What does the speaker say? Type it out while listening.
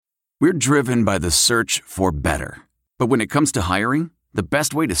We're driven by the search for better. But when it comes to hiring, the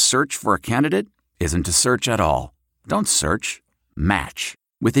best way to search for a candidate isn't to search at all. Don't search. Match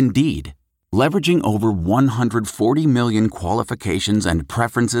with Indeed. Leveraging over 140 million qualifications and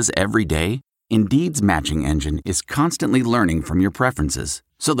preferences every day, Indeed's matching engine is constantly learning from your preferences.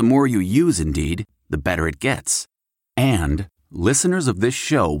 So the more you use Indeed, the better it gets. And listeners of this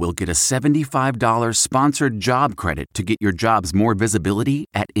show will get a $75 sponsored job credit to get your jobs more visibility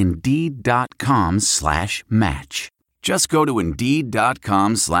at Indeed.com/match. Just go to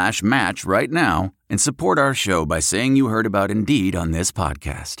Indeed.com/match right now and support our show by saying you heard about Indeed on this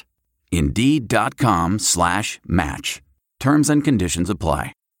podcast. Indeed.com/match. Terms and conditions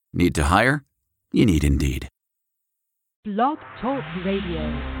apply. Need to hire? You need Indeed. Blog Talk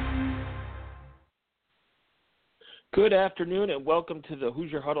Radio. Good afternoon and welcome to the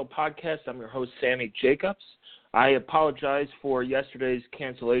Hoosier Huddle podcast. I'm your host, Sammy Jacobs. I apologize for yesterday's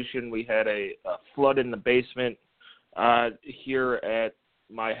cancellation. We had a flood in the basement here at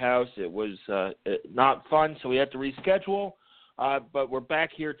my house. It was not fun, so we had to reschedule. But we're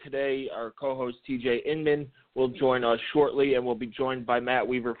back here today. Our co-host, TJ Inman, will join us shortly, and we'll be joined by Matt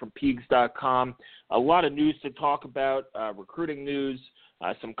Weaver from Peegs.com. A lot of news to talk about, recruiting news,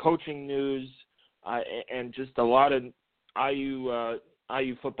 some coaching news, and just a lot of IU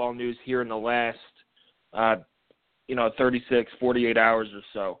football news here in the last, 36, 48 hours or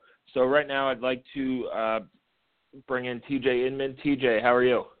so. So right now I'd like to bring in TJ Inman. TJ, how are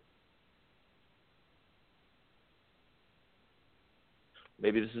you?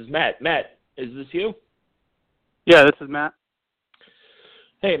 Maybe this is Matt. Matt, is this you? Yeah, this is Matt.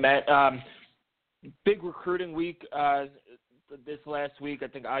 Hey, Matt. Big recruiting week this last week. I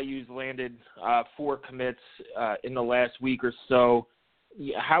think IU's landed 4 commits in the last week or so.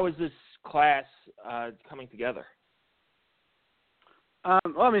 How is this class coming together?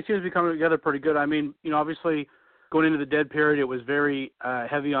 It seems to be coming together pretty good. Obviously going into the dead period, it was very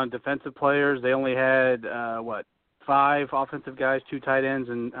heavy on defensive players. They only had, 5 offensive guys, 2 tight ends,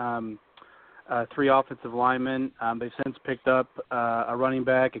 and 3 offensive linemen. They've since picked up a running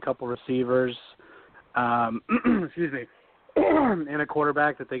back, a couple receivers, excuse me, and a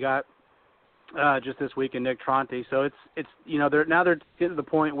quarterback that they got just this week in Nick Tronte. So it's they're getting to the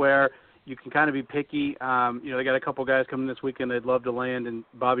point where you can kind of be picky. They got a couple guys coming this weekend they'd love to land, and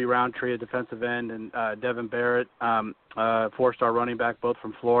Bobby Roundtree, a defensive end, and Devin Barrett, 4-star running back, both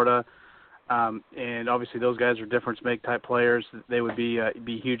from Florida. And obviously those guys are difference-make type players. They would be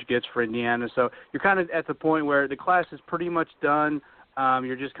huge gets for Indiana. So you're kind of at the point where the class is pretty much done.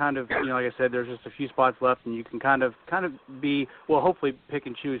 You're just kind of, like I said, there's just a few spots left, and you can kind of be, well, hopefully pick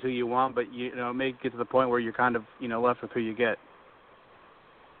and choose who you want, but it may get to the point where you're kind of, left with who you get.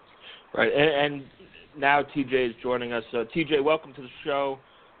 Right, and now TJ is joining us. So TJ, welcome to the show,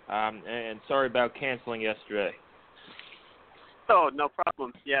 and sorry about canceling yesterday. Oh, no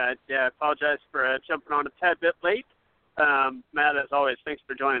problem. Yeah, I apologize for jumping on a tad bit late. Matt, as always, thanks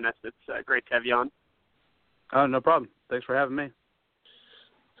for joining us. It's great to have you on. Oh, no problem. Thanks for having me.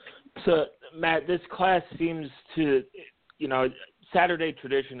 So, Matt, this class seems to, Saturday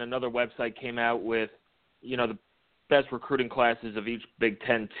Tradition, another website, came out with, the best recruiting classes of each Big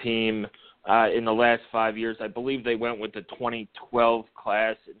Ten team in the last 5 years. I believe they went with the 2012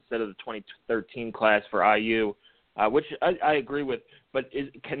 class instead of the 2013 class for IU. Which I agree with, but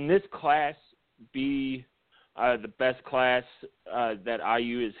can this class be the best class that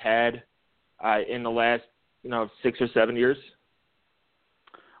IU has had in the last, 6 or 7 years?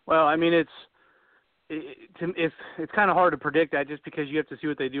 Well, it's kind of hard to predict that just because you have to see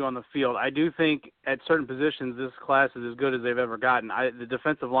what they do on the field. I do think at certain positions this class is as good as they've ever gotten. The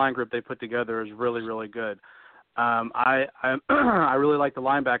defensive line group they put together is really, really good. I really like the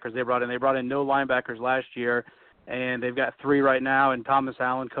linebackers they brought in. They brought in no linebackers last year. And they've got 3 right now, and Thomas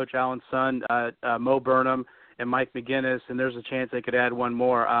Allen, Coach Allen's son, Mo Burnham, and Mike McGinnis, and there's a chance they could add one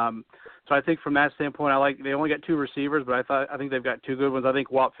more. So I think from that standpoint, they only got 2 receivers, but I think they've got 2 good ones. I think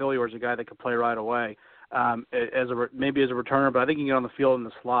Walt Phillior is a guy that could play right away, maybe as a returner, but I think he can get on the field in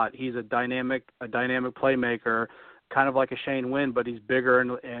the slot. He's a dynamic playmaker, kind of like a Shane Wynn, but he's bigger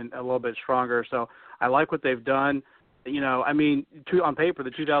and a little bit stronger. So I like what they've done. On paper, the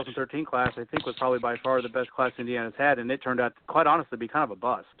 2013 class, I think, was probably by far the best class Indiana's had, and it turned out, quite honestly, to be kind of a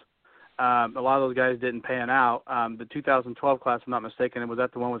bust. A lot of those guys didn't pan out. The 2012 class, if I'm not mistaken, was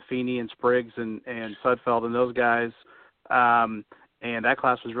that the one with Feeney and Spriggs and Sudfeld and those guys, and that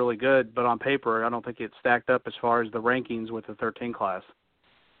class was really good, but on paper, I don't think it stacked up as far as the rankings with the 13 class.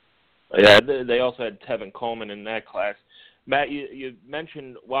 Yeah, they also had Tevin Coleman in that class. Matt, you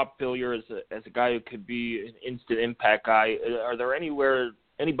mentioned Walt Phillier as a guy who could be an instant impact guy. Are there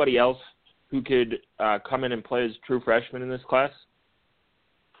anybody else who could come in and play as true freshman in this class?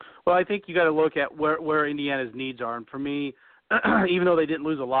 Well, I think you got to look at where Indiana's needs are. And for me, even though they didn't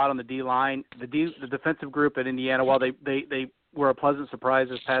lose a lot on the D-line, the defensive group at Indiana, while they were a pleasant surprise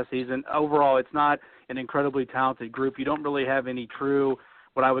this past season, overall it's not an incredibly talented group. You don't really have any true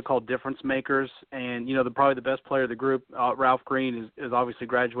what I would call difference makers. And, probably the best player of the group, Ralph Green, is obviously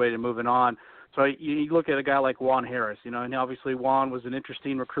graduated and moving on. So you look at a guy like Juan Harris, and obviously Juan was an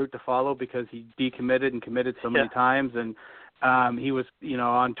interesting recruit to follow because he decommitted and committed so many times. And he was,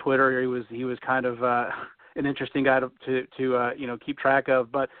 on Twitter, he was kind of an interesting guy to keep track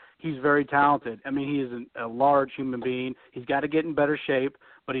of. But he's very talented. I mean, he is a large human being. He's got to get in better shape,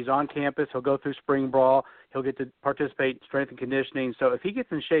 but he's on campus. He'll go through spring ball. He'll get to participate in strength and conditioning. So if he gets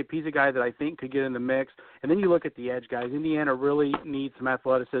in shape, he's a guy that I think could get in the mix. And then you look at the edge guys. Indiana really needs some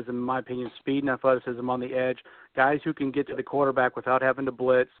athleticism, in my opinion, speed and athleticism on the edge, guys who can get to the quarterback without having to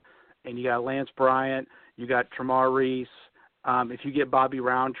blitz. And you got Lance Bryant. You got Tremar Reese. If you get Bobby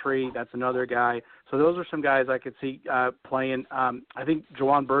Roundtree, that's another guy. So those are some guys I could see playing. I think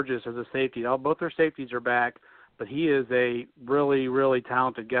Jawan Burgess is a safety. Both their safeties are back, but he is a really, really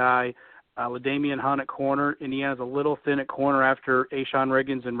talented guy. LaDamian Hunt at corner. Indiana's a little thin at corner after Ashawn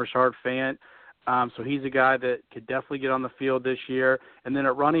Riggins and Rashard Fant. So he's a guy that could definitely get on the field this year. And then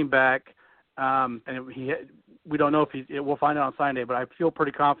at running back, we don't know if we'll find out on sign day, but I feel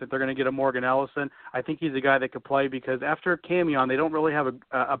pretty confident they're going to get a Morgan Ellison. I think he's a guy that could play because after Camion, they don't really have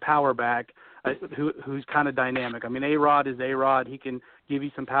a power back who's kind of dynamic. I mean, A-Rod is A-Rod. He can give you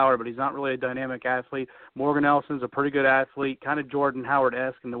some power, but he's not really a dynamic athlete. Morgan Ellison's a pretty good athlete, kind of Jordan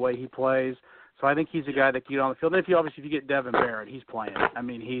Howard-esque in the way he plays. So I think he's a guy that can get on the field. And if you get Devin Barrett, he's playing. I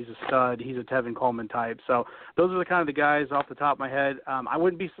mean, he's a stud. He's a Tevin Coleman type. So those are the kind of the guys off the top of my head. I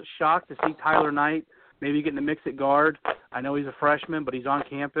wouldn't be shocked to see Tyler Knight maybe get in the mix at guard. I know he's a freshman, but he's on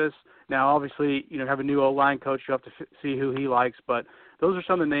campus. Now, obviously, have a new O-line coach. You have to see who he likes. But those are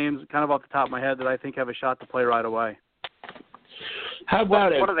some of the names kind of off the top of my head that I think have a shot to play right away. How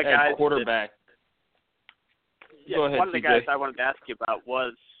about one of the guys quarterback? Go ahead, one of the CJ. guys I wanted to ask you about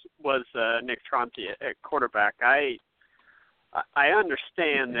was Nick Tronti at quarterback. I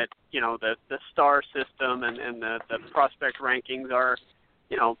understand that the star system and the prospect rankings are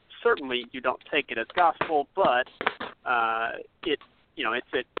certainly you don't take it as gospel, but it's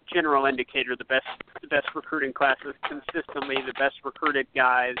a general indicator. The best recruiting classes consistently, the best recruited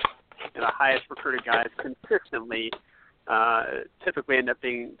guys, the highest recruited guys consistently typically end up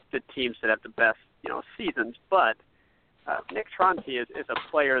being the teams that have the best seasons. But Nick Tronti is a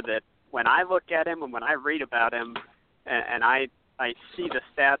player that when I look at him and when I read about him and I see the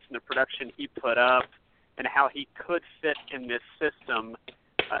stats and the production he put up and how he could fit in this system,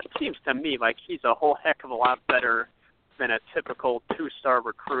 it seems to me like he's a whole heck of a lot better than a typical two-star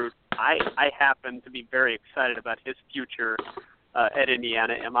recruit. I happen to be very excited about his future at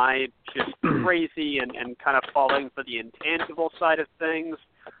Indiana. Am I just crazy and kind of falling for the intangible side of things,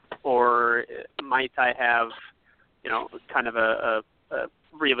 or might I have kind of a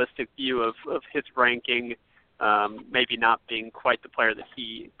realistic view of his ranking, maybe not being quite the player that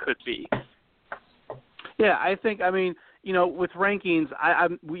he could be? Yeah, I think, with rankings, I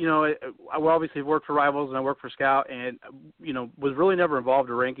obviously worked for Rivals and I worked for Scout and, was really never involved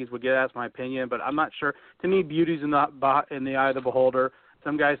in rankings, would get asked my opinion, but I'm not sure. To me, beauty's in the eye of the beholder.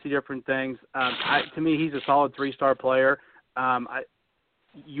 Some guys see different things. To me, he's a solid 3-star player.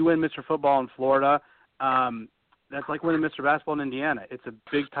 You win Mr. Football in Florida. That's like winning Mr. Basketball in Indiana. It's a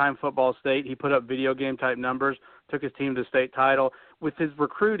big-time football state. He put up video game-type numbers, took his team to the state title. With his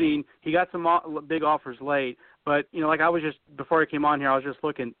recruiting, he got some big offers late. But, before I came on here, I was just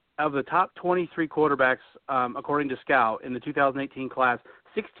looking. Of the top 23 quarterbacks, according to Scout, in the 2018 class,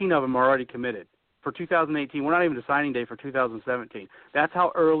 16 of them are already committed. For 2018, we're not even to signing day for 2017. That's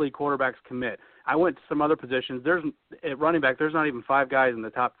how early quarterbacks commit. I went to some other positions. At running back, there's not even 5 guys in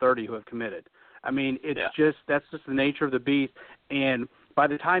the top 30 who have committed. That's just the nature of the beast. And by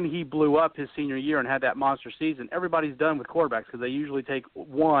the time he blew up his senior year and had that monster season, everybody's done with quarterbacks because they usually take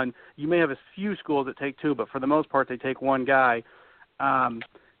one. You may have a few schools that take 2, but for the most part, they take one guy.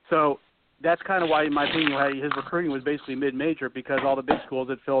 So that's kind of why, in my opinion, his recruiting was basically mid-major because all the big schools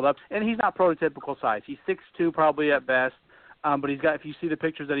had filled up. And he's not prototypical size. He's 6'2", probably at best. But he's got, if you see the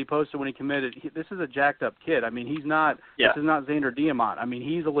pictures that he posted when he committed, this is a jacked up kid. He's not, This is not Xander Diamont.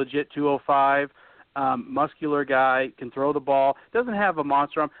 He's a legit 205, muscular guy, can throw the ball, doesn't have a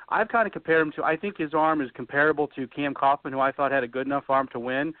monster arm. I've kind of compared him to, I think his arm is comparable to Cam Kaufman, who I thought had a good enough arm to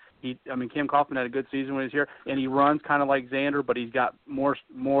win. Cam Kaufman had a good season when he was here, and he runs kind of like Xander, but he's got more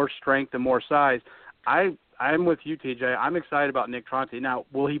strength and more size. I I'm with you, TJ. I'm excited about Nick Tronti. Now,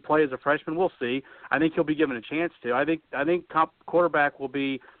 will he play as a freshman? We'll see. I think he'll be given a chance to. I think quarterback will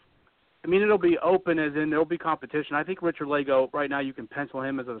be. I mean, it'll be open, as in there'll be competition. I think Richard Lago, right now you can pencil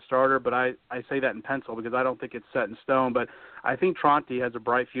him as a starter, but I say that in pencil because I don't think it's set in stone. But I think Tronti has a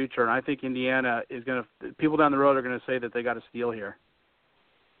bright future, and I think Indiana is going to – people down the road are going to say that they got a steal here.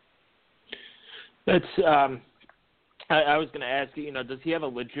 That's I was going to ask you, does he have a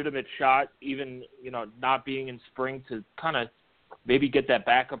legitimate shot, even, not being in spring, to kind of maybe get that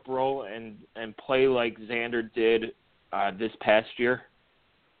backup role and play like Xander did this past year?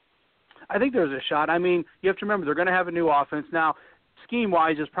 I think there's a shot. I mean, you have to remember they're going to have a new offense. Now,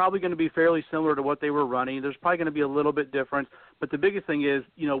 scheme-wise, it's probably going to be fairly similar to what they were running. There's probably going to be a little bit different. But the biggest thing is,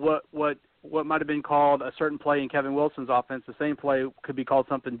 what might have been called a certain play in Kevin Wilson's offense, the same play could be called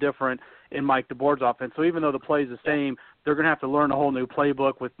something different in Mike DeBoer's offense. So even though the play is the same, they're going to have to learn a whole new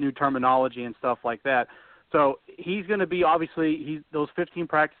playbook with new terminology and stuff like that. So he's going to be, obviously, those 15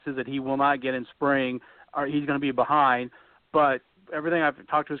 practices that he will not get in spring, he's going to be behind. But everything I've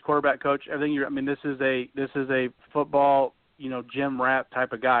talked to his quarterback coach, this is a football, gym rat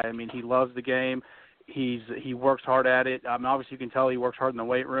type of guy. I mean, he loves the game. He works hard at it. Obviously you can tell he works hard in the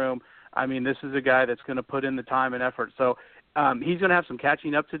weight room. I mean, this is a guy that's going to put in the time and effort. So he's going to have some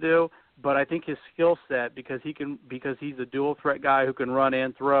catching up to do, but I think his skill set, because he's a dual threat guy who can run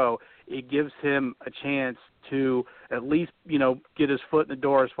and throw, it gives him a chance to at least, get his foot in the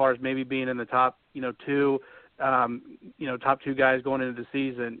door as far as maybe being in the top, top two guys going into the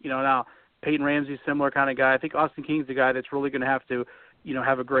season. Now Peyton Ramsey's a similar kind of guy. I think Austin King's the guy that's really going to have to,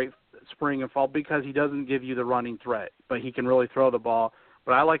 have a great spring and fall because he doesn't give you the running threat, but he can really throw the ball.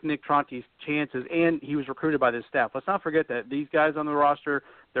 But I like Nick Tronti's chances, and he was recruited by this staff. Let's not forget that these guys on the roster,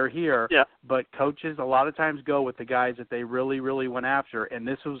 they're here, but coaches a lot of times go with the guys that they really, really went after, and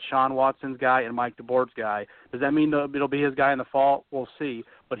this was Sean Watson's guy and Mike DeBoer's guy. Does that mean it'll be his guy in the fall? We'll see,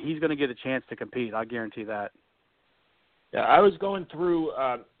 but he's going to get a chance to compete. I guarantee that. Yeah, I was going through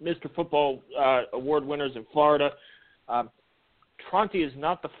Mr. Football award winners in Florida. Tronti is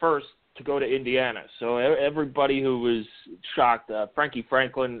not the first to go to Indiana. So everybody who was shocked, Frankie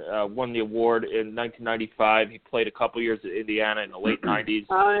Franklin won the award in 1995. He played a couple years at Indiana in the late 90s.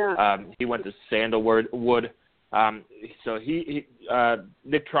 Oh, yeah. He went to Sandalwood. So Nick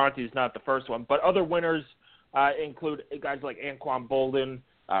Tronti is not the first one. But other winners include guys like Anquan Bolden,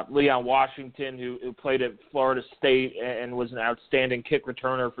 Leon Washington, who played at Florida State and was an outstanding kick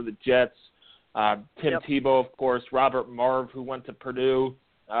returner for the Jets. Tim Tebow, of course, Robert Marve, who went to Purdue.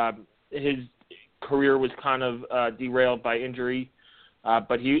 His career was kind of derailed by injury,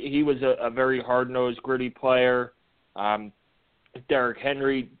 but he was a very hard-nosed, gritty player. Derrick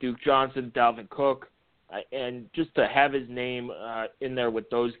Henry, Duke Johnson, Dalvin Cook, and just to have his name in there with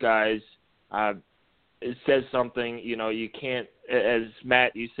those guys, it says something. You can't, as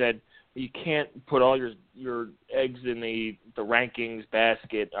Matt, you said, you can't put all your eggs in the rankings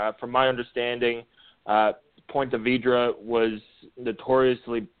basket. From my understanding, Ponte Vedra was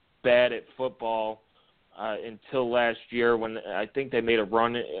notoriously bad at football until last year when I think they made a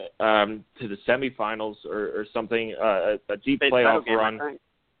run to the semifinals or something, a deep playoff run.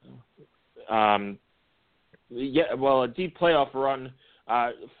 A deep playoff run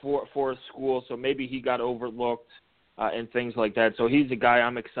for a school, so maybe he got overlooked and things like that. So he's a guy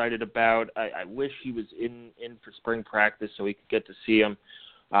I'm excited about. I wish he was in for spring practice so we could get to see him.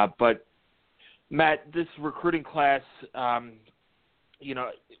 But, Matt, this recruiting class,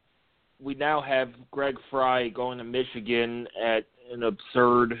 we now have Greg Fry going to Michigan at an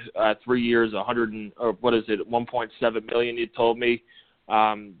absurd 3 years, $1.7 million, you told me.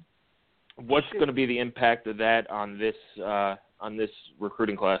 What's going to be the impact of that on this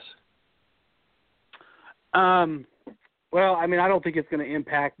recruiting class? Well, I don't think it's going to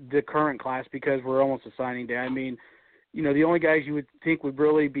impact the current class because we're almost a signing day. The only guys you would think would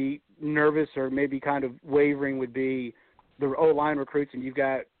really be nervous or maybe kind of wavering would be the O-line recruits, and you've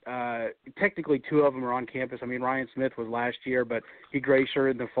got technically two of them are on campus. Ryan Smith was last year, but he gray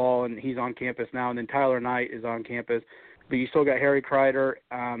shirted in the fall, and he's on campus now. And then Tyler Knight is on campus. But you still got Harry Kreider,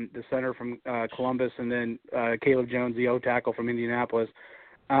 the center from Columbus, and then Caleb Jones, the O-tackle from Indianapolis.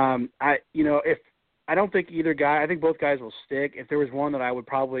 I don't think either guy. I think both guys will stick. If there was one that I would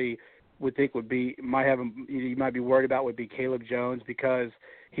think you might be worried about would be Caleb Jones because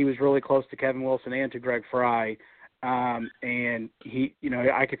he was really close to Kevin Wilson and to Greg Fry. And he,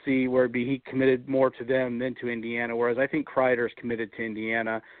 I could see where he committed more to them than to Indiana, whereas I think Kreider's committed to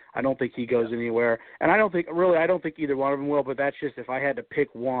Indiana. I don't think he goes anywhere. And I don't think either one of them will, but that's just if I had to pick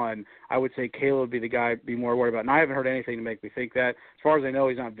one, I would say Caleb would be the guy I'd be more worried about. And I haven't heard anything to make me think that. As far as I know,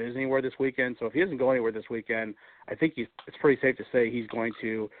 he's not visiting anywhere this weekend, so if he doesn't go anywhere this weekend, I think it's pretty safe to say he's going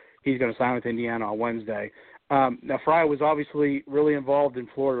to sign with Indiana on Wednesday. Now, Fry was obviously really involved in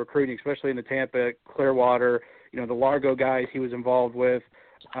Florida recruiting, especially in the Tampa, Clearwater, the Largo guys he was involved with.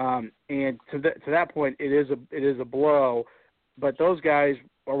 And to that point, it is a blow, but those guys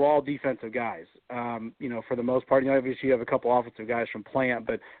are all defensive guys, for the most part. Obviously you have a couple offensive guys from Plant,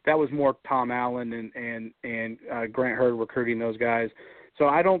 but that was more Tom Allen and Grant Hurd recruiting those guys. So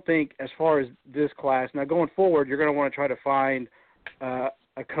I don't think, as far as this class, now going forward, you're going to want to try to find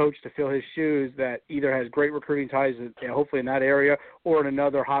a coach to fill his shoes that either has great recruiting ties, hopefully in that area, or in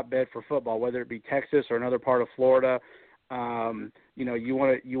another hotbed for football, whether it be Texas or another part of Florida. You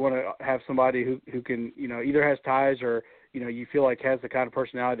want to have somebody who can, either has ties or, you feel like has the kind of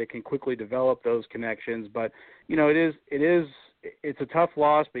personality that can quickly develop those connections. But, it's a tough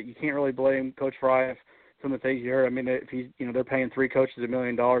loss, but you can't really blame Coach Fry if some of the things you heard. I mean, if he's, they're paying 3 coaches $1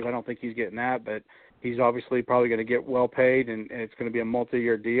 million, I don't think he's getting that, but he's obviously probably going to get well paid, and it's going to be a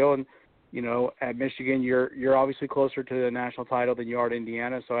multi-year deal. And, at Michigan, you're obviously closer to the national title than you are at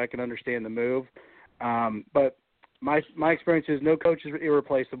Indiana, so I can understand the move. But my experience is no coach is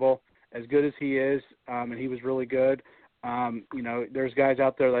irreplaceable. As good as he is, and he was really good, there's guys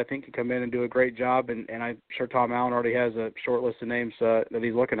out there that I think can come in and do a great job, and I'm sure Tom Allen already has a short list of names that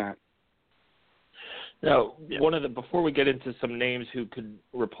he's looking at. Now, before we get into some names who could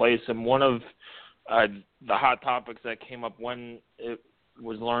replace him, one of the hot topics that came up when it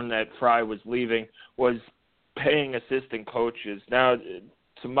was learned that Fry was leaving was paying assistant coaches. Now,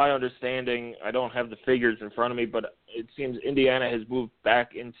 to my understanding, I don't have the figures in front of me, but it seems Indiana has moved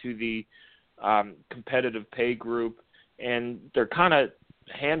back into the competitive pay group, and they're kind of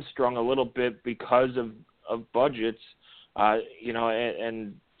hamstrung a little bit because of budgets,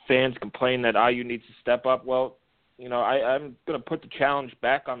 and fans complain that IU needs to step up. Well, I'm going to put the challenge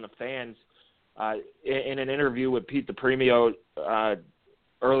back on the fans. In an interview with Pete DiPremio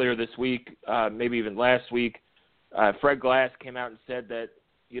earlier this week, maybe even last week, Fred Glass came out and said that,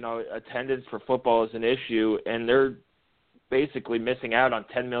 attendance for football is an issue, and they're basically missing out on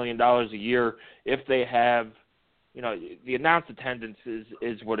 $10 million a year if they have, the announced attendance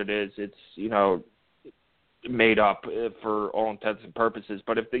is what it is. It's, made up for all intents and purposes.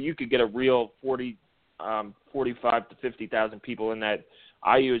 But if you could get a real 45 to 50,000 people in that,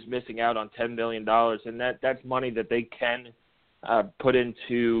 IU is missing out on $10 million, and that's money that they can put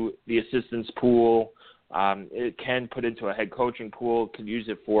into the assistants pool. It can put into a head coaching pool, can use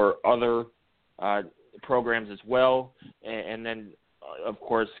it for other programs as well, and then, of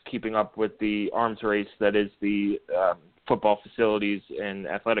course, keeping up with the arms race that is the football facilities and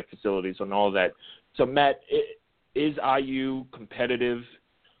athletic facilities and all that. So, Matt, is IU competitive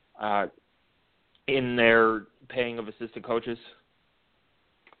in their paying of assistant coaches?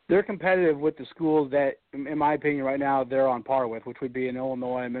 They're competitive with the schools that, in my opinion, right now they're on par with, which would be in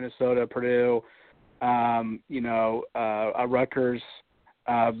Illinois, Minnesota, Purdue, Rutgers,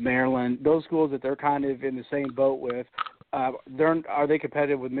 Maryland. Those schools that they're kind of in the same boat with. Are they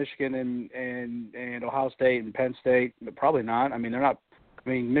competitive with Michigan and Ohio State and Penn State? Probably not. I mean, they're not. I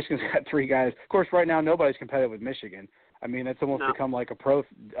mean, Michigan's got 3 guys. Of course, right now nobody's competitive with Michigan. I mean, it's almost become like a pro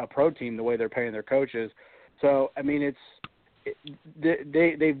team the way they're paying their coaches. So, I mean,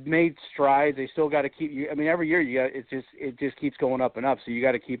 they've made strides. They still got to keep. I mean, every year it just keeps going up and up. So you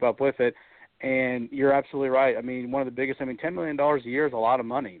got to keep up with it. And you're absolutely right. I mean, one of the biggest. I mean, $10 million a year is a lot of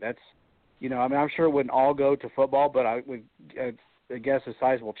money. That's, I mean, I'm sure it wouldn't all go to football, but I guess a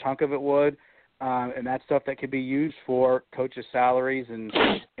sizable chunk of it would. And that's stuff that could be used for coaches' salaries and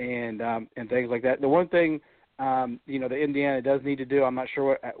things like that. The one thing, that Indiana does need to do, I'm not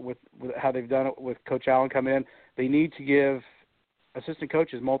sure with how they've done it with Coach Allen coming in, they need to give assistant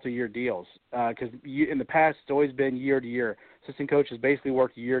coaches multi-year deals because in the past it's always been year to year. Assistant coaches basically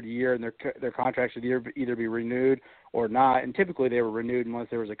work year to year, and their contracts would either be renewed or not. And typically they were renewed unless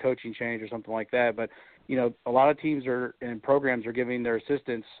there was a coaching change or something like that. But a lot of teams and programs are giving their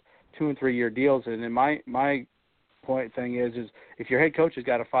assistants 2- and 3-year deals. And then my point thing is if your head coach has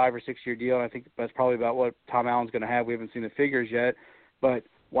got a 5- or 6-year deal, and I think that's probably about what Tom Allen's going to have. We haven't seen the figures yet, but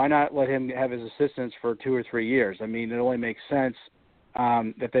why not let him have his assistants for 2 or 3 years? I mean, it only makes sense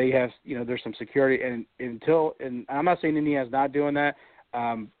that they have, there's some security. And I'm not saying Indiana's not doing that,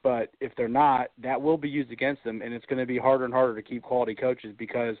 but if they're not, that will be used against them, and it's going to be harder and harder to keep quality coaches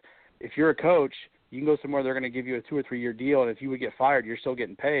because if you're a coach You can go somewhere they're going to give you a 2 or 3 year deal, and if you would get fired, you're still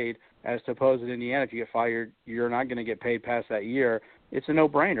getting paid. As opposed to Indiana, if you get fired, you're not going to get paid past that year. It's a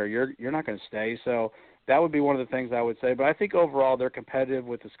no-brainer. You're not going to stay. So that would be one of the things I would say. But I think overall they're competitive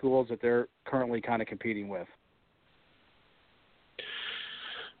with the schools that they're currently kind of competing with.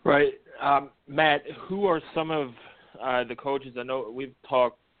 Right. Matt, who are some of the coaches? I know we've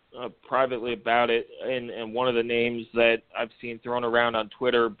talked privately about it, and one of the names that I've seen thrown around on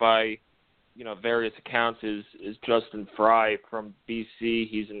Twitter by various accounts is Justin Frye from BC.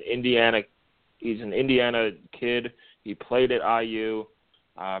 He's an Indiana kid. He played at IU.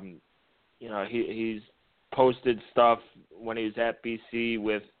 He's posted stuff when he was at BC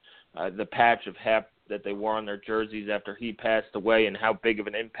with the patch of Hep that they wore on their jerseys after he passed away, and how big of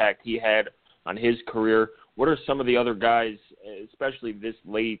an impact he had on his career. What are some of the other guys, especially this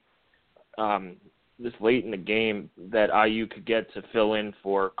late in the game, that IU could get to fill in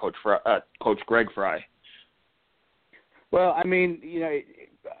for Coach Greg Frye? Well, I mean,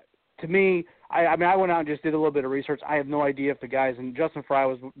 to me, I went out and just did a little bit of research. I have no idea if the guys, and Justin Frye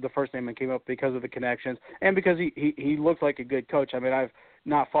was the first name that came up because of the connections and because he looks like a good coach. I mean, I've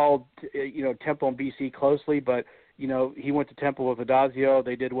not followed, Temple and BC closely, but, he went to Temple with Adazio.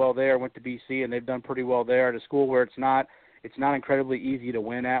 They did well there, went to BC, and they've done pretty well there at a school where it's not incredibly easy to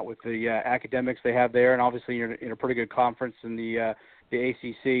win at with the academics they have there, and obviously you're in a pretty good conference in the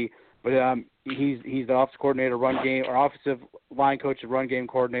ACC. But he's the offensive coordinator, run game, or offensive line coach and run game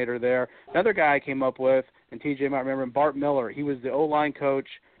coordinator there. Another guy I came up with, and TJ might remember him, Bart Miller. He was the O-line coach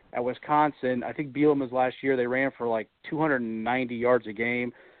at Wisconsin. I think Bielema's last year they ran for like 290 yards a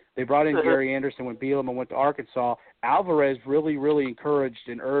game. They brought in Gary Anderson when Bielema went to Arkansas. Alvarez really, really encouraged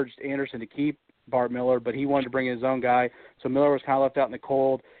and urged Anderson to keep Bart Miller, but he wanted to bring in his own guy, so Miller was kind of left out in the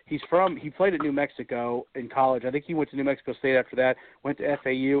cold. He played at New Mexico in college. I think he went to New Mexico State after that, went to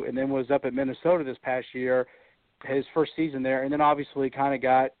FAU, and then was up at Minnesota this past year, his first season there, and then obviously kind of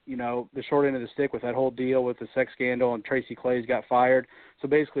got, the short end of the stick with that whole deal with the sex scandal, and Tracy Claeys got fired. So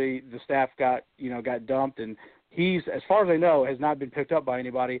basically the staff got dumped, and he's, as far as I know, has not been picked up by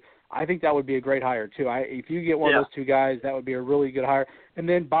anybody. I think that would be a great hire, too. If you get one of those two guys, that would be a really good hire. And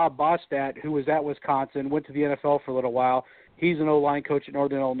then Bob Bostad, who was at Wisconsin, went to the NFL for a little while. He's an O-line coach at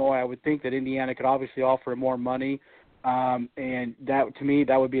Northern Illinois. I would think that Indiana could obviously offer him more money. And that, to me,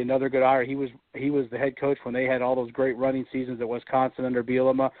 that would be another good hire. He was the head coach when they had all those great running seasons at Wisconsin under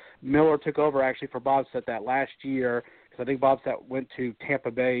Bielema. Miller took over, actually, for Bostad that last year, because I think Bostad went to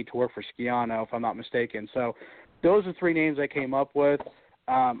Tampa Bay to work for Schiano, if I'm not mistaken. So those are three names I came up with.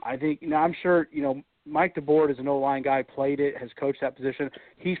 I think, I'm sure, Mike DeBoer is an O-line guy, played it, has coached that position.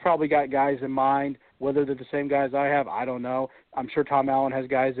 He's probably got guys in mind. Whether they're the same guys I have, I don't know. I'm sure Tom Allen has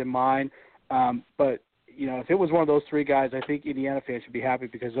guys in mind. But, if it was one of those three guys, I think Indiana fans should be happy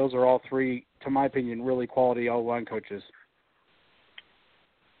because those are all three, to my opinion, really quality O-line coaches.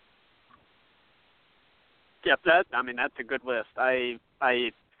 Yep, that's a good list. I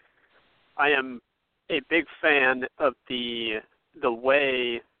am a big fan of the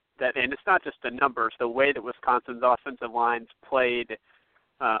way that, and it's not just the numbers, the way that Wisconsin's offensive lines played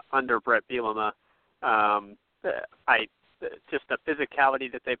under Brett Bielema. Just the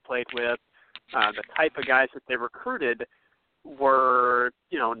physicality that they played with, the type of guys that they recruited were,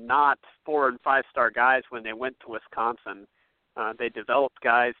 not 4- and 5-star guys when they went to Wisconsin. They developed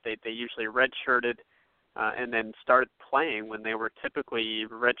guys. They usually redshirted and then started playing when they were typically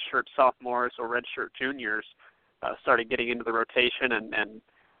redshirt sophomores or redshirt juniors. Started getting into the rotation, and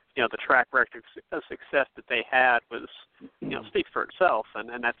the track record of success that they had was, speaks for itself,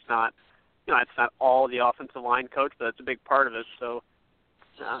 and that's not, it's not all the offensive line coach, but that's a big part of it. So,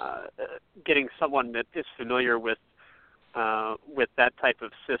 getting someone that is familiar with that type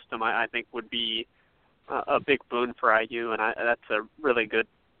of system, I think would be a big boon for IU, and that's a really good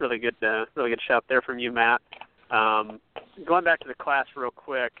shout there from you, Matt. Going back to the class real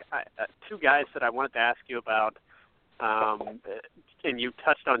quick, two guys that I wanted to ask you about. And you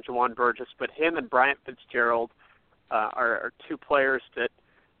touched on Juwan Burgess, but him and Bryant Fitzgerald are two players that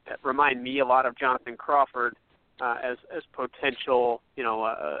remind me a lot of Jonathan Crawford as potential,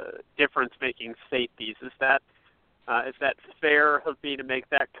 difference-making safeties. Is that fair of me to make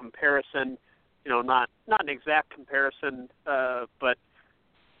that comparison? Not an exact comparison, but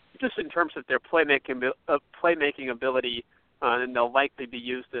just in terms of their playmaking ability, and they'll likely be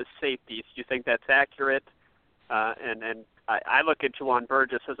used as safeties. Do you think that's accurate? And I look at Juwan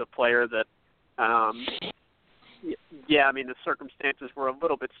Burgess as a player that, the circumstances were a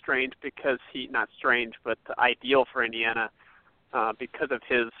little bit strange because not strange, but ideal for Indiana because of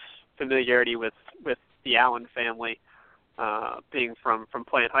his familiarity with the Allen family, being from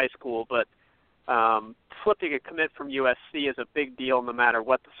playing high school. But flipping a commit from USC is a big deal no matter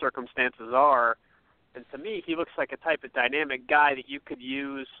what the circumstances are. And to me, he looks like a type of dynamic guy that you could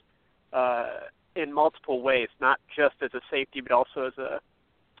use in multiple ways, not just as a safety, but also as a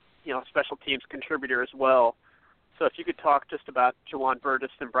special teams contributor as well. So if you could talk just about Jawan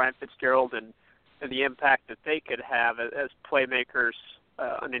Burgess and Brian Fitzgerald and the impact that they could have as playmakers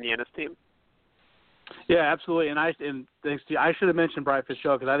on Indiana's team. Yeah, absolutely. And thanks to you, I should have mentioned Brian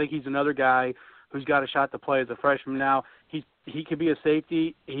Fitzgerald because I think he's another guy who's got a shot to play as a freshman. Now he could be a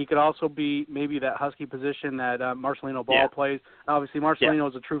safety. He could also be maybe that Husky position that Marcelino Ball plays. Obviously, Marcelino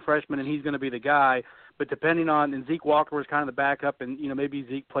is a true freshman, and he's going to be the guy. But depending on, and Zeke Walker was kind of the backup, and maybe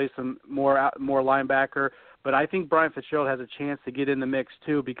Zeke plays some more linebacker. But I think Brian Fitzgerald has a chance to get in the mix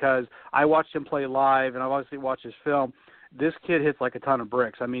too because I watched him play live, and I've obviously watched his film. This kid hits like a ton of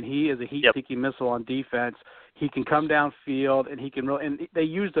bricks. I mean, he is a heat-seeking missile on defense. He can come downfield, and he can really. And they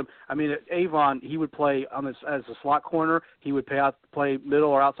used him. I mean, at Avon, he would play as a slot corner. He would play middle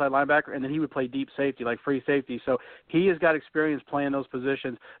or outside linebacker, and then he would play deep safety, like free safety. So he has got experience playing those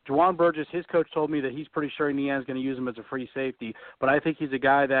positions. Jawan Burgess, his coach told me that he's pretty sure Indiana's going to use him as a free safety. But I think he's a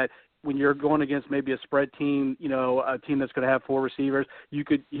guy that when you're going against maybe a spread team, a team that's going to have 4 receivers,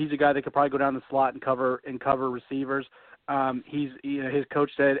 he's a guy that could probably go down the slot and cover receivers. His coach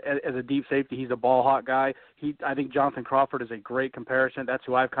said as a deep safety, he's a ball hawk guy. I think Jonathan Crawford is a great comparison. That's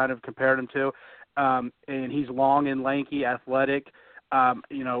who I've kind of compared him to. And he's long and lanky, athletic, and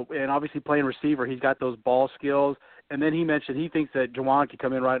obviously playing receiver, he's got those ball skills. And then he mentioned he thinks that Jawan could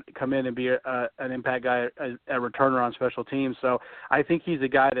come in and be an impact guy, a returner on special teams. So I think he's a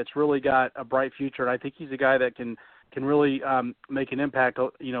guy that's really got a bright future, and I think he's a guy that can really make an impact,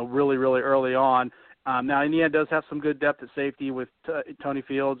 really, really early on. Now, Indiana does have some good depth at safety with Tony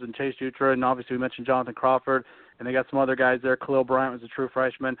Fields and Chase Jutra, and obviously we mentioned Jonathan Crawford, and they got some other guys there. Khalil Bryant was a true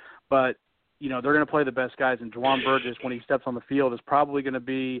freshman, but they're going to play the best guys, and Jawan Burgess, when he steps on the field, is probably going to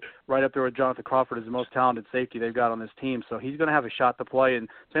be right up there with Jonathan Crawford as the most talented safety they've got on this team. So he's going to have a shot to play. And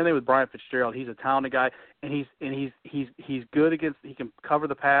same thing with Brian Fitzgerald. He's a talented guy, and he's good against. He can cover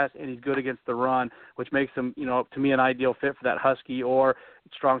the pass, and he's good against the run, which makes him, to me, an ideal fit for that Husky or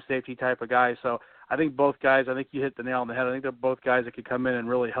strong safety type of guy. So I think both guys. I think you hit the nail on the head. I think they're both guys that could come in and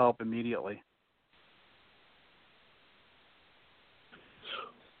really help immediately.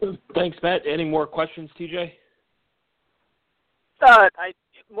 Thanks, Matt. Any more questions, TJ?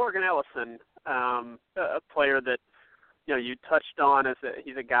 Morgan Ellison, a player that you touched on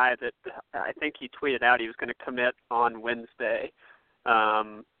he's a guy that I think he tweeted out he was going to commit on Wednesday,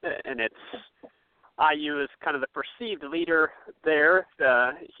 and it's IU is kind of the perceived leader there.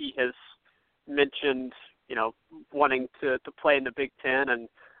 He has mentioned wanting to play in the Big Ten, and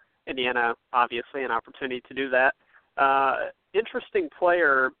Indiana obviously an opportunity to do that. Interesting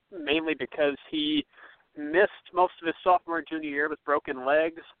player, mainly because he missed most of his sophomore and junior year with broken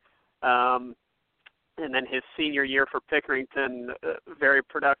legs, and then his senior year for Pickerington, very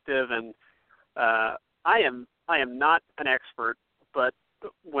productive. And I am not an expert, but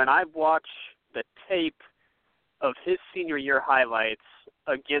when I watch the tape of his senior year highlights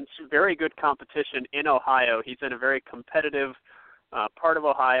against very good competition in Ohio, he's in a very competitive part of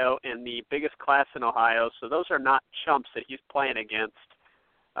Ohio and the biggest class in Ohio, so those are not chumps that he's playing against.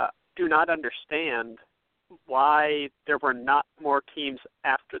 Do not understand why there were not more teams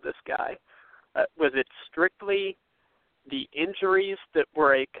after this guy. Was it strictly the injuries that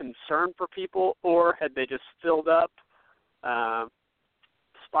were a concern for people, or had they just filled up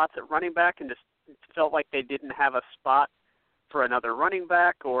spots at running back and just felt like they didn't have a spot for another running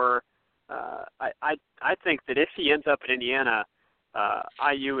back? Or I think that if he ends up at Indiana,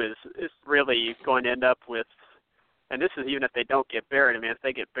 IU is really going to end up with, and this is even if they don't get Barrett. I mean, if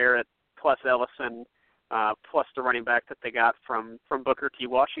they get Barrett plus Ellison plus the running back that they got from Booker T.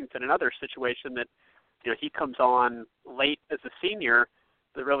 Washington, another situation that he comes on late as a senior,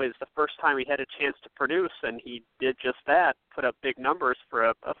 that really is the first time he had a chance to produce, and he did just that, put up big numbers for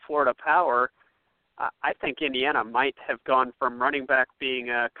a Florida power. I think Indiana might have gone from running back being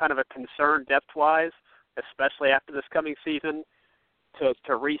kind of a concern depth-wise, especially after this coming season,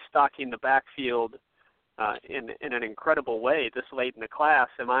 to restocking the backfield in an incredible way this late in the class.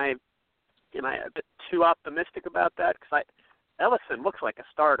 Am I a bit too optimistic about that? Because Ellison looks like a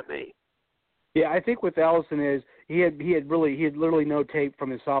star to me. Yeah, I think with Ellison is he had literally no tape from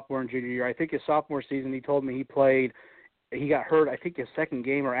his sophomore and junior year. I think his sophomore season he told me he got hurt, I think his second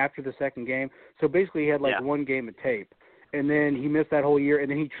game or after the second game. So basically he had one game of tape. And then he missed that whole year, and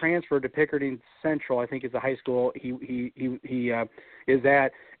then he transferred to Pickering Central, I think is the high school he is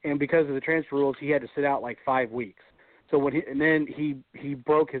at. And because of the transfer rules, he had to sit out 5 weeks. So then he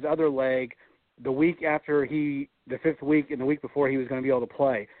broke his other leg the week after the 5th week and the week before he was going to be able to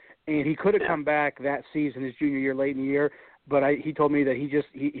play. And he could have come back that season, his junior year, late in the year, but he told me that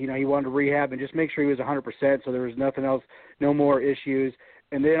he wanted to rehab and just make sure he was 100%, so there was nothing else, no more issues.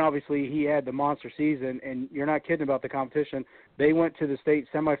 And then obviously he had the monster season, and you're not kidding about the competition. They went to the state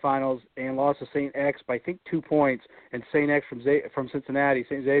semifinals and lost to St. X by, I think, 2 points, and St. X from Cincinnati,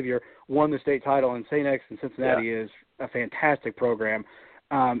 St. Xavier, won the state title, and St. X in Cincinnati is a fantastic program.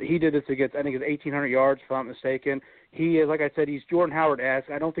 He did this against, I think it's 1,800 yards, if I'm not mistaken. He is, like I said, he's Jordan Howard-esque.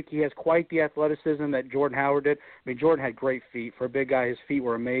 I don't think he has quite the athleticism that Jordan Howard did. I mean, Jordan had great feet. For a big guy, his feet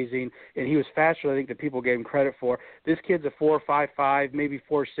were amazing, and he was faster, I think, than people gave him credit for. This kid's a 4.55, maybe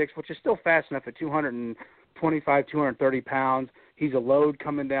 4.6, which is still fast enough at 225, 230 pounds. He's a load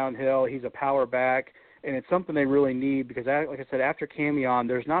coming downhill. He's a power back, and it's something they really need because, like I said, after Camion,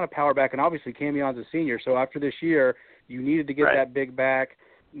 there's not a power back, and obviously Camion's a senior, so after this year, you needed to get that big back.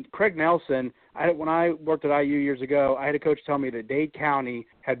 Craig Nelson, when I worked at IU years ago, I had a coach tell me that Dade County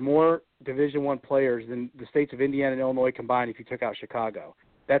had more Division I players than the states of Indiana and Illinois combined if you took out Chicago.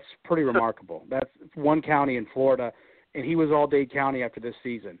 That's pretty remarkable. That's one county in Florida, and he was all Dade County after this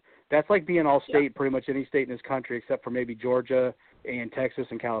season. That's like being all-state pretty much any state in this country except for maybe Georgia and Texas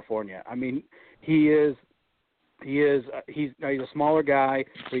and California. I mean, he's a smaller guy,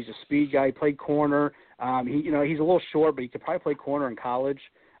 but he's a speed guy. He played corner. He's a little short, but he could probably play corner in college.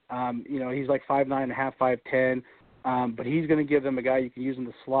 He's like 5'9.5", 5'10", but he's going to give them a guy you can use in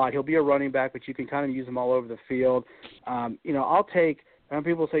the slot. He'll be a running back, but you can kind of use him all over the field. I'll take. When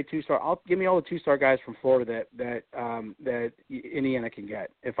people say 2-star, give me all the 2-star guys from Florida that Indiana can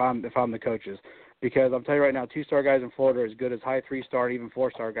get if I'm the coaches, because I'm telling you right now, 2-star guys in Florida are as good as high 3-star, even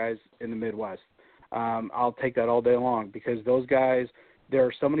 4-star guys in the Midwest. I'll take that all day long because those guys. There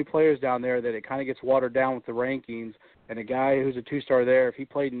are so many players down there that it kind of gets watered down with the rankings, and a guy who's a 2-star there, if he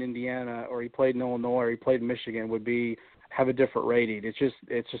played in Indiana or he played in Illinois or he played in Michigan, have a different rating. It's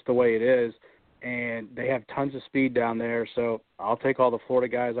just the way it is, and they have tons of speed down there. So I'll take all the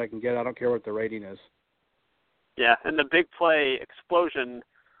Florida guys I can get. I don't care what the rating is. Yeah, and the big play explosion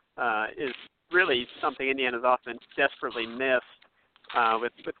is really something Indiana's offense desperately missed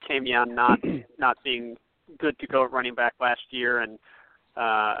with Camion not being good to go at running back last year, and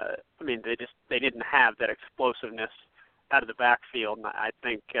they didn't have that explosiveness out of the backfield. And I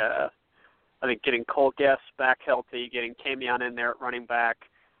think getting Cole Guest back healthy, getting Camion in there at running back,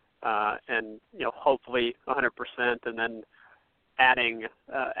 and hopefully 100%, and then adding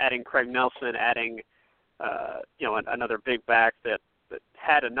Craig Nelson, adding another big back that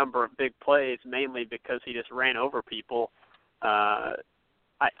had a number of big plays, mainly because he just ran over people.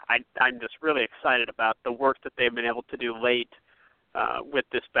 I'm just really excited about the work that they've been able to do late with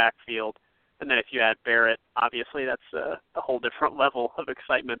this backfield. And then if you add Barrett, obviously that's a whole different level of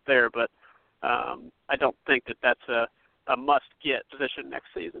excitement there. But I don't think that's a must-get position next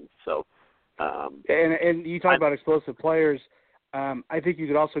season. So, and you talk about explosive players. I think you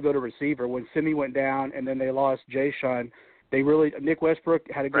could also go to receiver. When Simi went down and then they lost Jay Shun, Nick Westbrook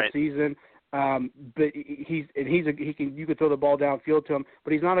had a good season. But you could throw the ball downfield to him,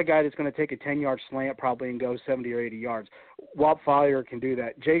 but he's not a guy that's going to take a 10-yard slant probably and go 70 or 80 yards. Walt Fowler can do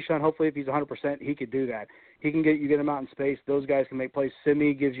that. Jay Shun, hopefully if he's 100%, he could do that. He can get him out in space. Those guys can make plays.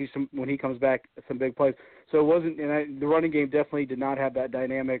 Simi gives you when he comes back, some big plays. So it wasn't, the running game definitely did not have that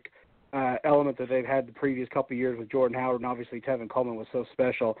dynamic element that they've had the previous couple of years with Jordan Howard, and obviously Tevin Coleman was so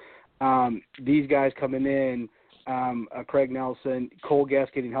special. These guys coming in, Craig Nelson, Cole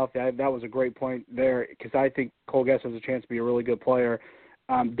Guest getting healthy. That was a great point there because I think Cole Guest has a chance to be a really good player.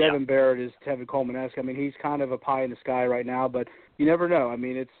 Devin Barrett is Tevin Coleman-esque. I mean, he's kind of a pie in the sky right now, but you never know. I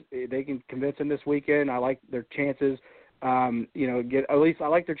mean, they can convince him this weekend. I like their chances. I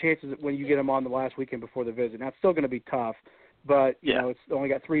like their chances when you get them on the last weekend before the visit. Now, it's still going to be tough, but it's only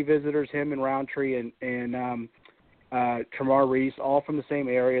got 3 visitors, him and Roundtree and Tremar Reese, all from the same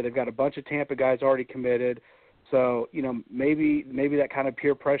area. They've got a bunch of Tampa guys already committed. So, maybe that kind of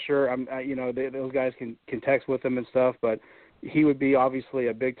peer pressure, those guys can text with him and stuff, but he would be obviously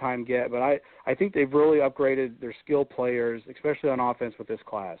a big-time get. But I think they've really upgraded their skill players, especially on offense with this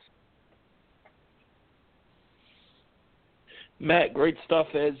class. Matt, great stuff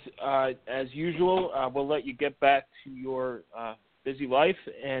as usual. We'll let you get back to your busy life,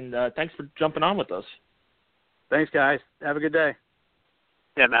 and thanks for jumping on with us. Thanks, guys. Have a good day.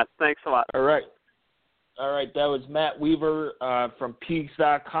 Yeah, Matt. Thanks a lot. All right, that was Matt Weaver from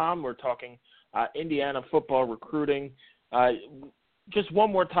Peegs.com. We're talking Indiana football recruiting. Just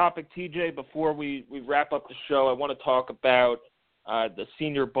one more topic, TJ, before we wrap up the show. I want to talk about the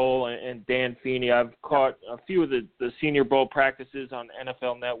Senior Bowl and Dan Feeney. I've caught a few of the Senior Bowl practices on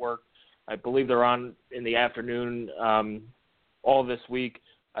NFL Network. I believe they're on in the afternoon all this week.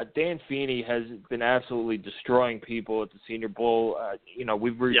 Dan Feeney has been absolutely destroying people at the Senior Bowl.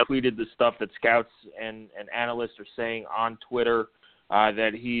 We've retweeted the stuff that scouts and analysts are saying on Twitter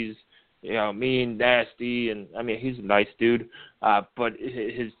that he's mean, nasty, and I mean he's a nice dude, but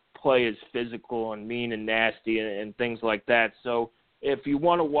his play is physical and mean and nasty and things like that. So if you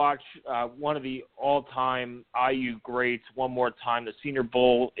want to watch one of the all-time IU greats one more time, the Senior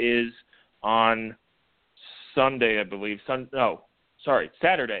Bowl is on Sunday, I believe.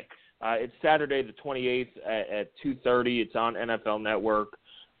 Saturday. It's Saturday the 28th at 2:30. It's on NFL Network.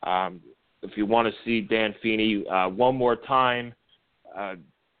 If you want to see Dan Feeney one more time,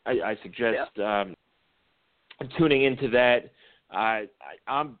 I suggest tuning into that.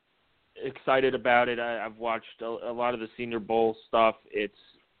 I'm excited about it. I've watched a lot of the Senior Bowl stuff. It's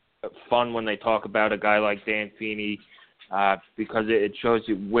fun when they talk about a guy like Dan Feeney because it shows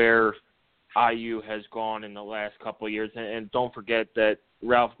you where IU has gone in the last couple of years. And don't forget that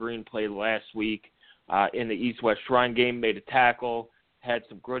Ralph Green played last week in the East-West Shrine game, made a tackle, had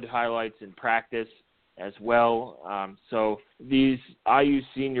some good highlights in practice as well. So these IU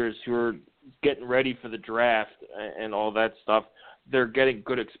seniors who are getting ready for the draft and all that stuff, they're getting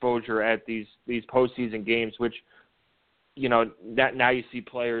good exposure at these postseason games, which, now you see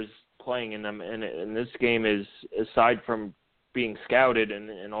players playing in them. And this game is, aside from being scouted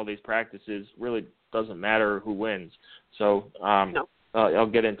and all these practices, really doesn't matter who wins. So I'll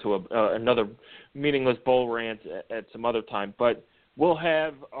get into another meaningless bowl rant at some other time. But we'll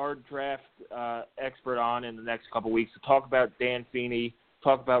have our draft expert on in the next couple weeks to talk about Dan Feeney,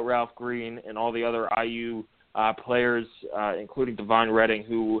 talk about Ralph Green, and all the other IU players, including Devine Redding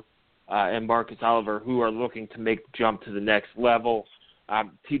and Marcus Oliver, who are looking to make the jump to the next level.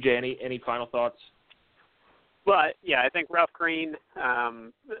 TJ, any final thoughts? Well, yeah, I think Ralph Green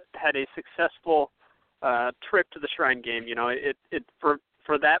had a successful trip to the Shrine game. For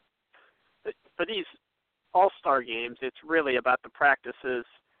these all-star games, it's really about the practices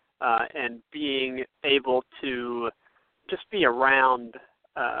and being able to just be around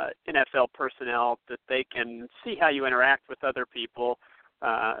NFL personnel, that they can see how you interact with other people,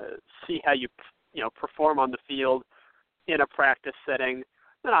 see how you perform on the field in a practice setting.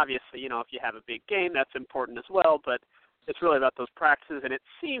 And obviously, if you have a big game, that's important as well, but it's really about those practices. And it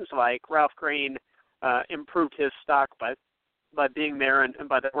seems like Ralph Green improved his stock by being there and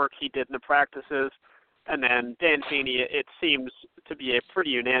by the work he did in the practices. And then Dan Feeney, it seems to be a pretty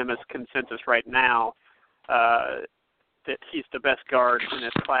unanimous consensus right now that he's the best guard in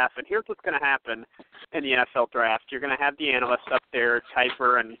this class. And here's what's going to happen in the NFL draft. You're going to have the analysts up there,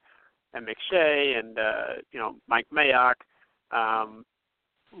 Kiper and McShay and Mike Mayock.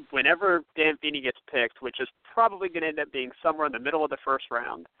 Whenever Dan Feeney gets picked, which is probably going to end up being somewhere in the middle of the first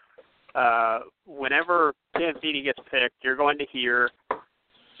round, whenever Dan Feeney gets picked, you're going to hear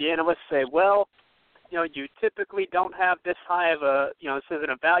the analysts say, well, you typically don't have this high of a, this isn't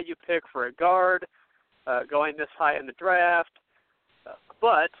a value pick for a guard going this high in the draft,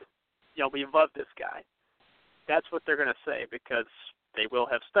 but, we love this guy. That's what they're going to say, because they will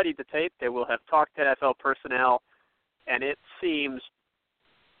have studied the tape, they will have talked to NFL personnel, and it seems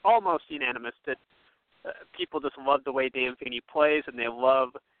almost unanimous that people just love the way Dan Feeney plays, and they love,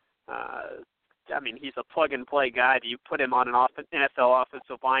 he's a plug-and-play guy. You put him on an NFL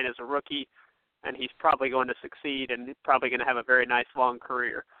offensive line as a rookie, and he's probably going to succeed, and he's probably going to have a very nice long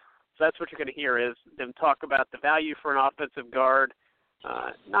career. So that's what you're going to hear, is them talk about the value for an offensive guard,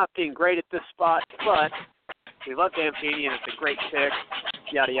 not being great at this spot, but we love Dan Feeney, and it's a great pick,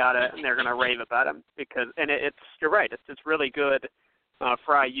 yada, yada, and they're going to rave about him. You're right, it's really good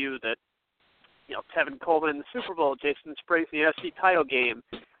for IU that, Tevin Coleman in the Super Bowl, Jason Spriggs in the NFC title game,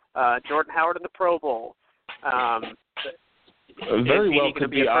 Jordan Howard in the Pro Bowl. Very well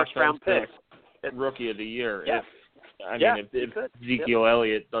could be a first-round pick. Rookie of the year. Yeah. If Ezekiel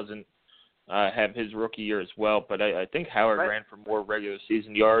Elliott doesn't have his rookie year as well, but I think Howard ran for more regular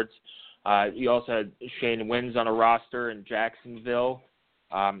season yards. You also had Shane Wins on a roster in Jacksonville.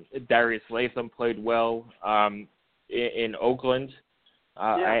 Darius Latham played well in Oakland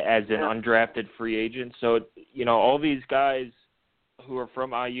as an undrafted free agent. So, all these guys who are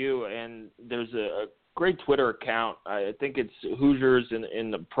from IU, and there's a great Twitter account. I think it's Hoosiers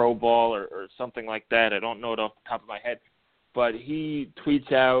in the Pro Ball or something like that. I don't know it off the top of my head. But he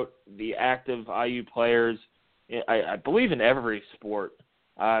tweets out the active IU players, I believe in every sport,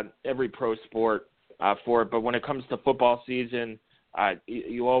 every pro sport for it. But when it comes to football season,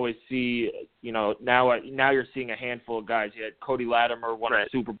 you always see, now you're seeing a handful of guys. You had Cody Latimer won a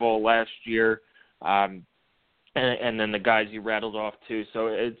Super Bowl last year. and then the guys you rattled off too. So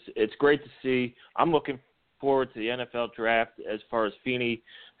it's great to see. I'm looking forward to the NFL draft. As far as Feeney,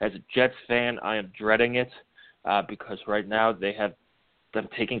 as a Jets fan, I am dreading it because right now they have them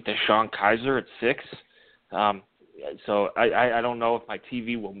taking DeShone Kizer at 6. So I don't know if my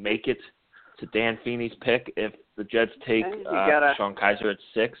TV will make it to Dan Feeney's pick if the Jets take DeShone Kizer at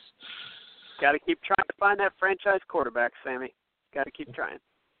 6. Got to keep trying to find that franchise quarterback, Sammy. Got to keep trying,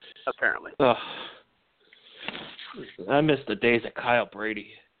 apparently. I miss the days of Kyle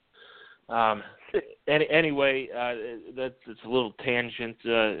Brady. Anyway, that's a little tangent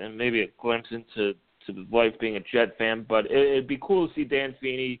and maybe a glimpse into life being a Jet fan, but it'd be cool to see Dan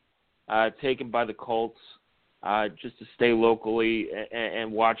Feeney taken by the Colts just to stay locally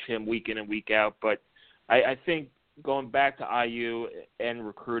and watch him week in and week out. But I think going back to IU and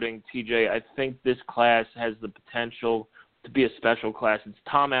recruiting, TJ, I think this class has the potential to be a special class. It's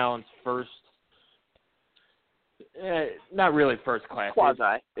Tom Allen's first. Not really first class.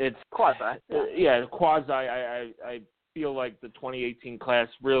 Quasi. It's quasi. Yeah, quasi. I feel like the 2018 class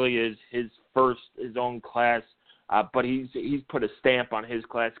really is his own class, but he's put a stamp on his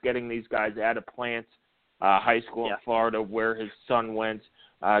class, getting these guys out of Plant High School in Florida, where his son went,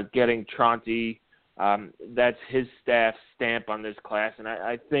 getting Tronte. That's his staff stamp on this class, and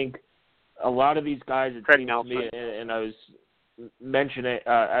I think a lot of these guys, it seems to me, and I was mentioning,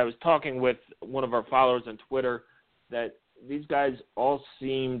 I was talking with one of our followers on Twitter, that these guys all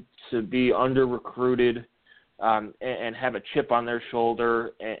seem to be under-recruited and have a chip on their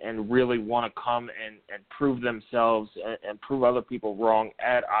shoulder and really want to come and prove themselves and prove other people wrong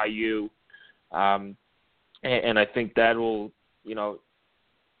at IU. And I think that will,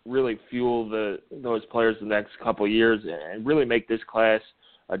 really fuel those players the next couple of years and really make this class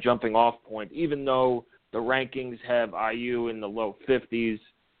a jumping-off point. Even though the rankings have IU in the low 50s,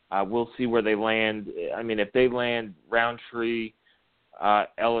 we'll see where they land. I mean, if they land Roundtree,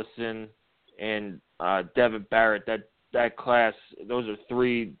 Ellison, and Devin Barrett, that class, those are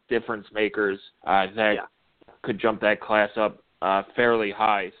 3 difference makers that could jump that class up fairly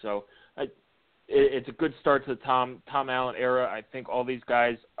high. So it's a good start to the Tom Allen era. I think all these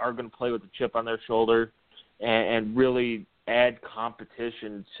guys are going to play with a chip on their shoulder and really add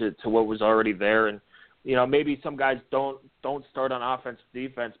competition to what was already there. And maybe some guys don't start on offense,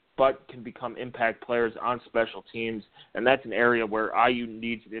 defense, but can become impact players on special teams, and that's an area where IU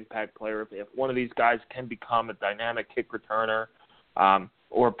needs an impact player. If one of these guys can become a dynamic kick returner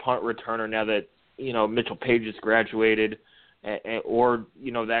or punt returner, now that Mitchell Page has graduated, or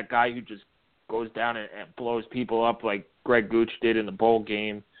that guy who just goes down and blows people up like Greg Gooch did in the bowl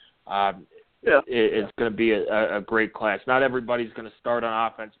game, it's going to be a great class. Not everybody's going to start on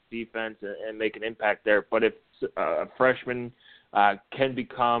offense, defense, and make an impact there. But if a freshman can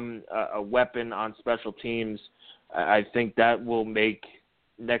become a weapon on special teams, I think that will make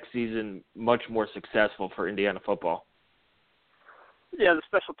next season much more successful for Indiana football. Yeah, the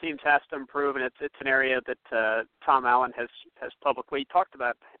special teams has to improve, and it's an area that Tom Allen has publicly talked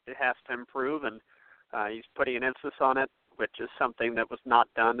about. It has to improve, and he's putting an emphasis on it, which is something that was not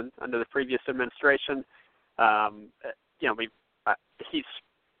done under the previous administration. He's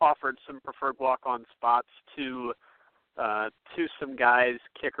offered some preferred walk-on spots to some guys,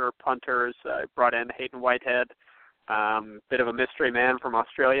 kicker, punters. Brought in Hayden Whitehead, bit of a mystery man from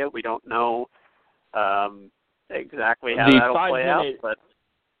Australia. We don't know exactly how that'll play out. But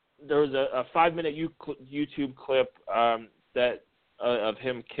there was a 5-minute YouTube clip that of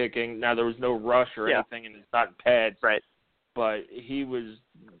him kicking. Now there was no rush or anything, and it's not in pads. Right. But he was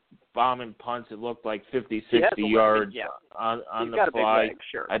bombing punts. It looked like 50, 60 yards on he's the got fly. A big leg,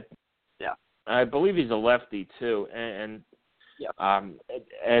 sure. I believe he's a lefty too, and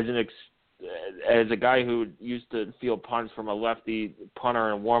as a guy who used to field punts from a lefty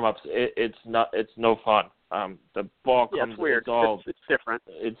punter in warm-ups, it's no fun. The ball comes. It's weird. It's different.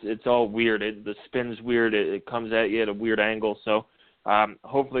 It's all weird. The spin's weird. It comes at you at a weird angle. So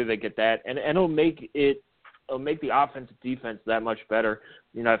hopefully they get that, and it'll make the offensive defense that much better.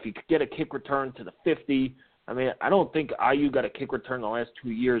 If you could get a kick return to the 50. I mean, I don't think IU got a kick return the last 2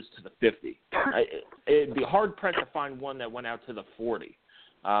 years to the 50. It'd be hard-pressed to find one that went out to the 40,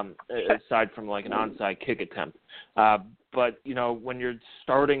 aside from like an onside kick attempt. But, when you're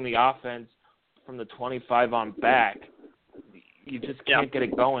starting the offense from the 25 on back, you just can't get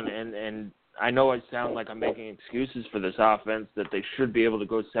it going. And I know I sound like I'm making excuses for this offense, that they should be able to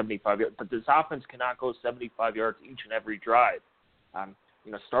go 75 yards, but this offense cannot go 75 yards each and every drive.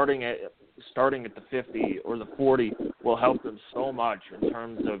 Starting at the 50 or the 40 will help them so much in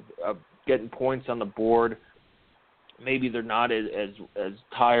terms of getting points on the board. Maybe they're not as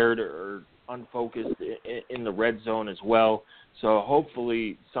tired or unfocused in the red zone as well. So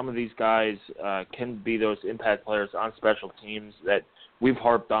hopefully some of these guys can be those impact players on special teams that we've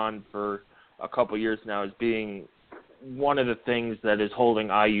harped on for a couple years now as being one of the things that is holding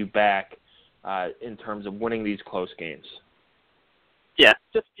IU back in terms of winning these close games. Yeah,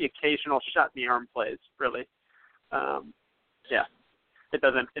 just the occasional shot in the arm plays, really. Yeah,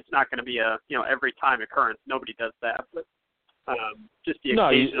 it's not going to be a every time occurrence. Nobody does that, but just the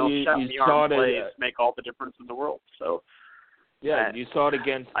occasional shot in the arm plays make all the difference in the world. So yeah, you saw it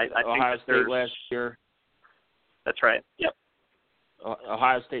against Ohio State last year. That's right. Yep.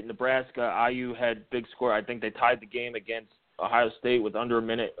 Ohio State, Nebraska. IU had big score. I think they tied the game against Ohio State with under a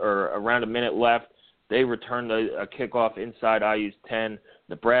minute or around a minute left. They returned a kickoff inside IU's 10.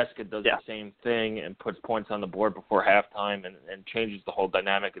 Nebraska does the same thing and puts points on the board before halftime and changes the whole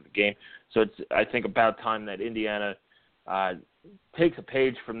dynamic of the game. So it's, I think, about time that Indiana takes a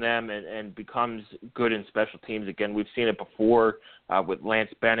page from them and becomes good in special teams again. We've seen it before with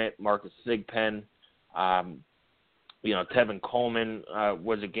Lance Bennett, Marcus Thigpen. Tevin Coleman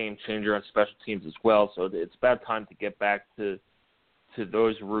was a game changer on special teams as well. So it's about time to get back to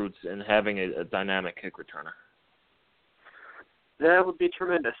those roots and having a dynamic kick returner. That would be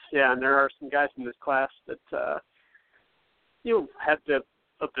tremendous. Yeah, and there are some guys in this class that have the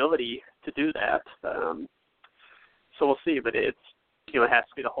ability to do that. So we'll see, but it has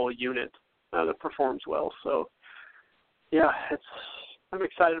to be the whole unit that performs well. So yeah, I'm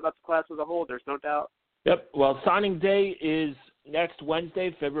excited about the class as a whole. There's no doubt. Yep. Well, signing day is next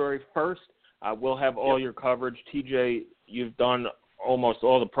Wednesday, February 1st. We'll have all your coverage. TJ, you've done almost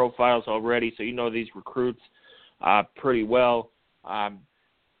all the profiles already, so you know these recruits pretty well.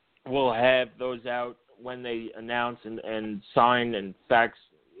 We'll have those out when they announce and sign and fax.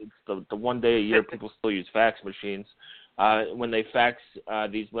 It's the one day a year people still use fax machines. When they fax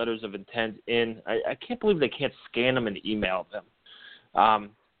these letters of intent in, I can't believe they can't scan them and email them.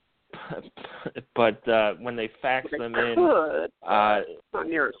 But when they fax them in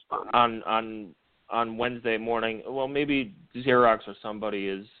on Wednesday morning, well, maybe Xerox or somebody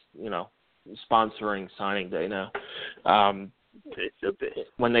is, sponsoring signing day now.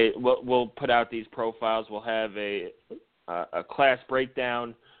 When we'll put out these profiles, we'll have a class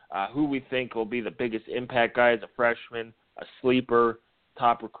breakdown, who we think will be the biggest impact guy as a freshman, a sleeper,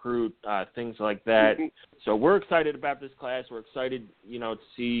 top recruit, things like that. So we're excited about this class. We're excited, to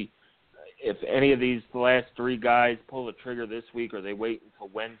see if any of the last three guys pull the trigger this week or they wait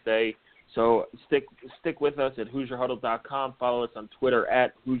until Wednesday. So stick with us at HoosierHuddle.com. Follow us on Twitter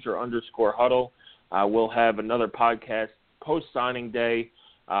at Hoosier_Huddle. We'll have another podcast post-signing day,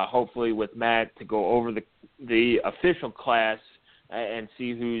 hopefully with Matt, to go over the official class and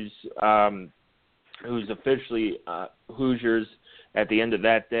see who's officially Hoosiers at the end of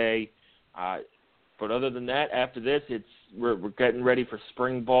that day. But other than that, after this, we're getting ready for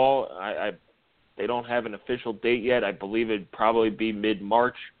spring ball. They don't have an official date yet. I believe it'd probably be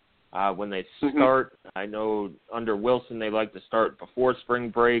mid-March when they start. I know under Wilson they like to start before spring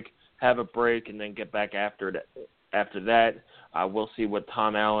break, have a break, and then get back after that. We'll see what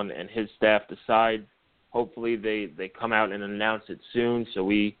Tom Allen and his staff decide. Hopefully they come out and announce it soon so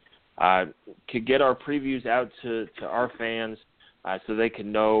we could get our previews out to our fans so they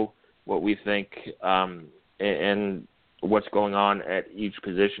can know what we think and what's going on at each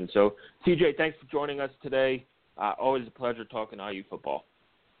position. So, TJ, thanks for joining us today. Always a pleasure talking IU football.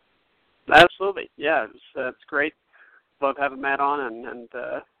 Absolutely. Yeah, it's great. Love having Matt on and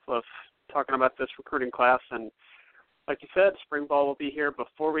love talking about this recruiting class. And like you said, spring ball will be here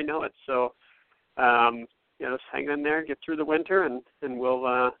before we know it. So, just hang in there, get through the winter, and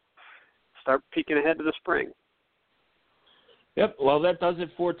we'll start peeking ahead to the spring. Yep. Well, that does it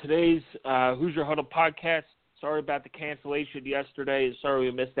for today's Hoosier Huddle podcast. Sorry about the cancellation yesterday. Sorry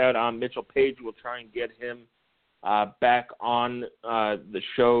we missed out on Mitchell Page. We'll try and get him back on the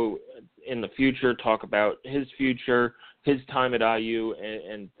show in the future, talk about his future, his time at IU,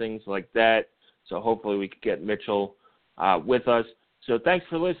 and things like that. So hopefully we could get Mitchell with us. So thanks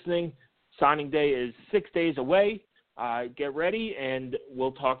for listening. Signing day is 6 days away. Get ready, and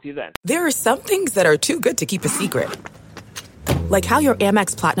we'll talk to you then. There are some things that are too good to keep a secret. Like how your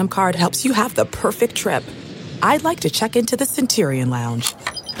Amex Platinum card helps you have the perfect trip. I'd like to check into the Centurion Lounge.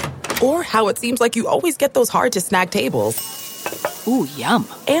 Or how it seems like you always get those hard-to-snag tables. Ooh, yum.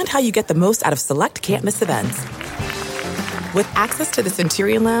 And how you get the most out of select can't-miss events. With access to the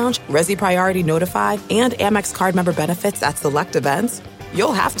Centurion Lounge, Resi Priority Notified, and Amex card member benefits at select events,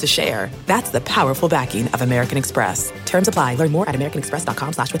 you'll have to share. That's the powerful backing of American Express. Terms apply. Learn more at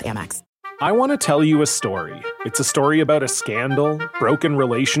americanexpress.com/withAmex. I want to tell you a story. It's a story about a scandal, broken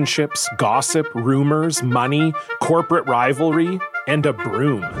relationships, gossip, rumors, money, corporate rivalry, and a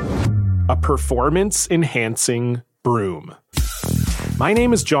broom. A performance-enhancing broom. My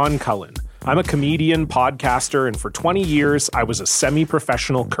name is John Cullen. I'm a comedian, podcaster, and for 20 years, I was a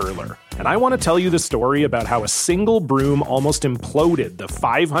semi-professional curler. And I want to tell you the story about how a single broom almost imploded the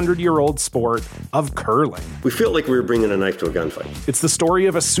 500-year-old sport of curling. We felt like we were bringing a knife to a gunfight. It's the story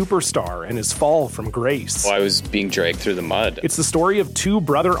of a superstar and his fall from grace. Well, I was being dragged through the mud. It's the story of two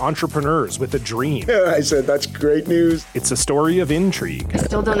brother entrepreneurs with a dream. I said, that's great news. It's a story of intrigue. I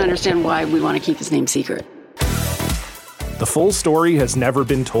still don't understand why we want to keep his name secret. The full story has never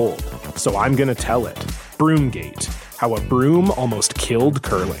been told, so I'm going to tell it. Broomgate, how a broom almost killed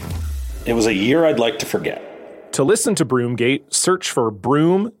curling. It was a year I'd like to forget. To listen to Broomgate, search for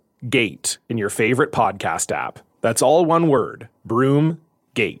Broomgate in your favorite podcast app. That's all one word,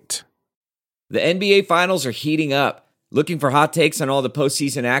 Broomgate. The NBA Finals are heating up. Looking for hot takes on all the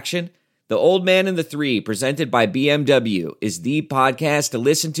postseason action? The Old Man and the Three, presented by BMW, is the podcast to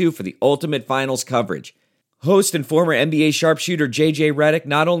listen to for the ultimate finals coverage. Host and former NBA sharpshooter JJ Redick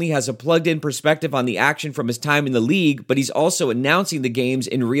not only has a plugged-in perspective on the action from his time in the league, but he's also announcing the games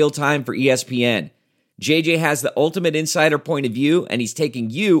in real time for ESPN. JJ has the ultimate insider point of view, and he's taking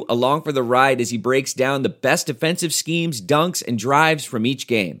you along for the ride as he breaks down the best defensive schemes, dunks, and drives from each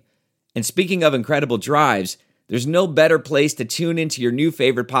game. And speaking of incredible drives, there's no better place to tune into your new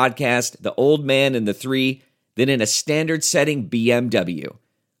favorite podcast, The Old Man and the Three, than in a standard-setting BMW.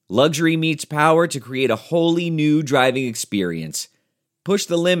 Luxury meets power to create a wholly new driving experience. Push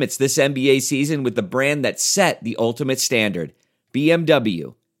the limits this NBA season with the brand that set the ultimate standard.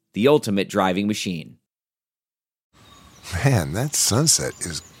 BMW, the ultimate driving machine. Man, that sunset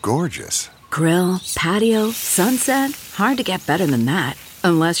is gorgeous. Grill, patio, sunset. Hard to get better than that.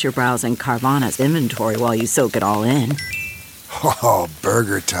 Unless you're browsing Carvana's inventory while you soak it all in. Oh,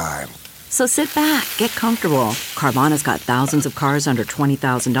 burger time. So sit back, get comfortable. Carvana's got thousands of cars under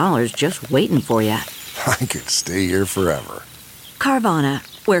 $20,000 just waiting for you. I could stay here forever. Carvana,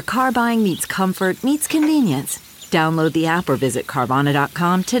 where car buying meets comfort meets convenience. Download the app or visit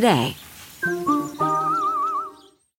Carvana.com today.